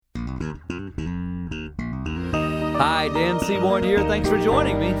Hi, Dan Seaborn here. Thanks for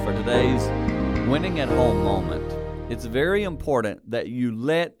joining me for today's Winning at Home moment. It's very important that you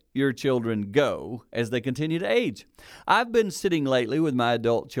let your children go as they continue to age. I've been sitting lately with my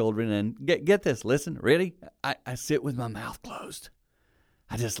adult children and get this, listen, ready? I sit with my mouth closed.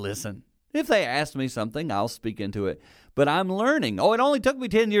 I just listen. If they ask me something, I'll speak into it. But I'm learning. It only took me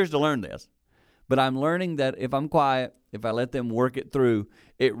 10 years to learn this. But I'm learning that if I'm quiet, if I let them work it through,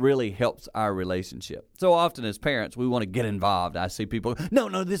 it really helps our relationship. So often as parents, we want to get involved. I see people,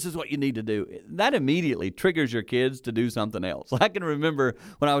 no, this is what you need to do. That immediately triggers your kids to do something else. I can remember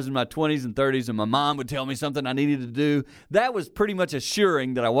when I was in my 20s and 30s and my mom would tell me something I needed to do. That was pretty much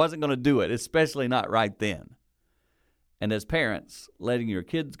assuring that I wasn't going to do it, especially not right then. And as parents, letting your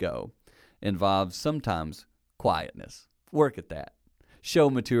kids go involves sometimes quietness. Work at that. Show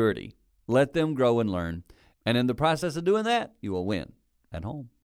maturity. Let them grow and learn. And in the process of doing that, you will win at home.